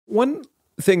One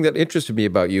thing that interested me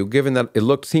about you, given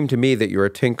that seemed to me that you're a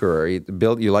tinkerer,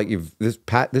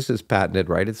 this is patented,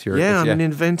 right? It's your I'm an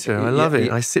inventor. I love it.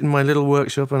 I sit in my little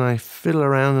workshop and I fiddle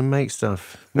around and make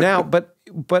stuff. Now, but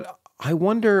I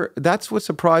wonder, that's what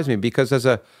surprised me, because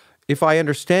if I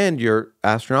understand your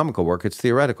astronomical work, it's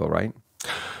theoretical, right?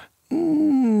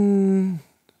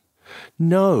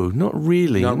 No, not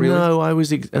really. Not really? No, I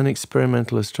was an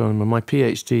experimental astronomer. My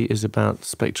PhD is about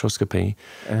spectroscopy,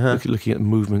 looking at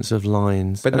movements of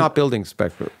lines. But not building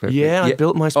spectroscopy. Yeah, I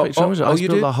built my spectrometer. I you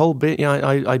built did? the whole bit. Yeah,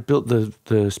 I built the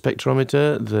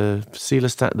spectrometer, the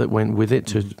coelostat that went with it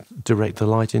to direct the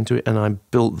light into it, and I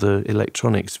built the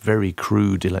electronics, very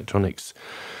crude electronics,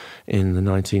 in the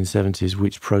 1970s,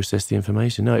 which processed the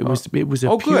information. No, it was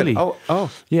a purely...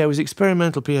 Yeah, it was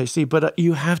experimental PhD, but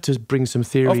you have to bring some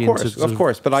theory in to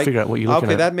figure out what you're looking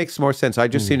at. Okay, that makes more sense. I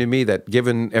just seemed to me that,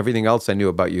 given everything else I knew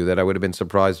about you, that I would have been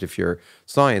surprised if your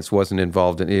science wasn't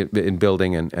involved in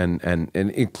building and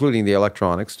including the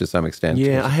electronics to some extent.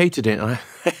 Yeah, I hated it.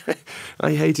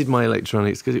 I hated my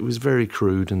electronics because it was very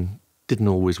crude and didn't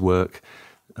always work.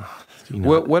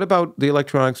 What about the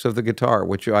electronics of the guitar,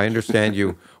 which I understand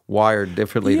you wired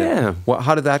differently? Yeah.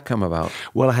 How did that come about?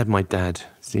 Well, I had my dad.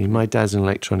 See, my dad's an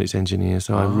electronics engineer,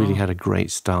 so I really had a great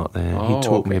start there. He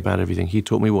taught me about everything. He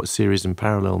taught me what series and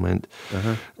parallel meant.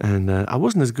 And I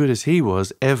wasn't as good as he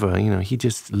was ever. He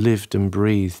just lived and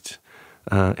breathed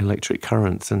electric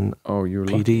currents and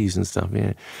PDs and stuff,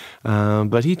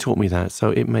 but he taught me that,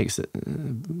 so it makes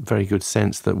very good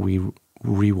sense that we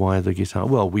rewire the guitar.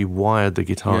 Well, we wired the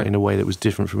guitar in a way that was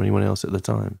different from anyone else at the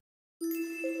time.